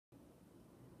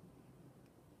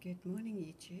Good morning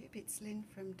YouTube, it's Lynn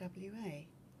from WA.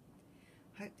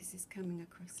 Hope this is coming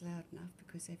across loud enough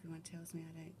because everyone tells me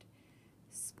I don't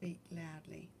speak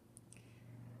loudly.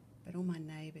 But all my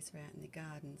neighbours are out in the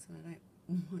gardens and I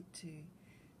don't want to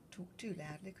talk too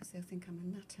loudly because they'll think I'm a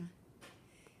nutter.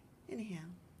 Anyhow,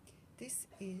 this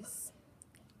is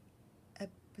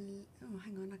oh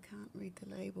hang on, I can't read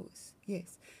the labels.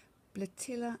 Yes,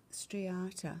 Bletilla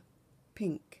striata,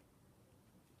 pink.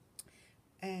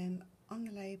 On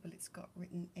the label it's got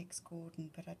written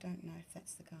ex-Gordon, but I don't know if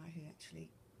that's the guy who actually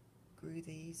grew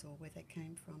these or where they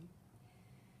came from.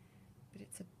 But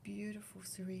it's a beautiful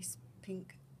cerise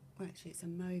pink, well actually it's a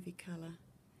mauvey colour.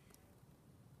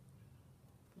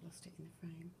 I lost it in the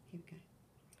frame, here we go.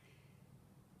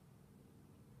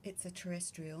 It's a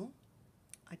terrestrial.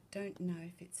 I don't know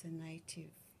if it's a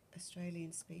native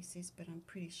Australian species, but I'm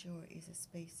pretty sure it is a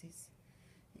species.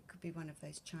 It could be one of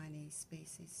those Chinese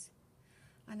species.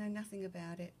 I know nothing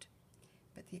about it,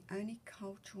 but the only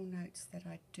cultural notes that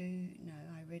I do know,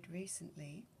 I read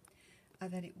recently, are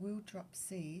that it will drop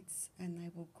seeds and they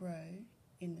will grow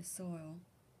in the soil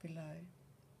below.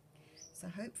 So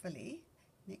hopefully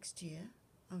next year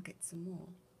I'll get some more.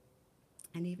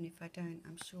 And even if I don't,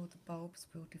 I'm sure the bulbs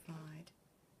will divide.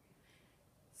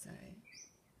 So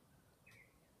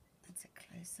that's a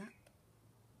close-up.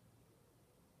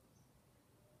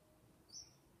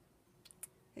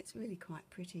 It's really quite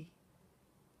pretty.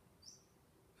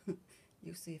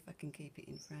 You'll see if I can keep it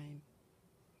in frame.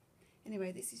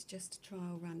 Anyway, this is just a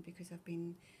trial run because I've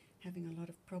been having a lot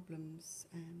of problems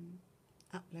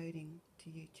uploading to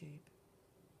YouTube.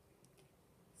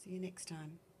 See you next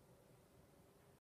time.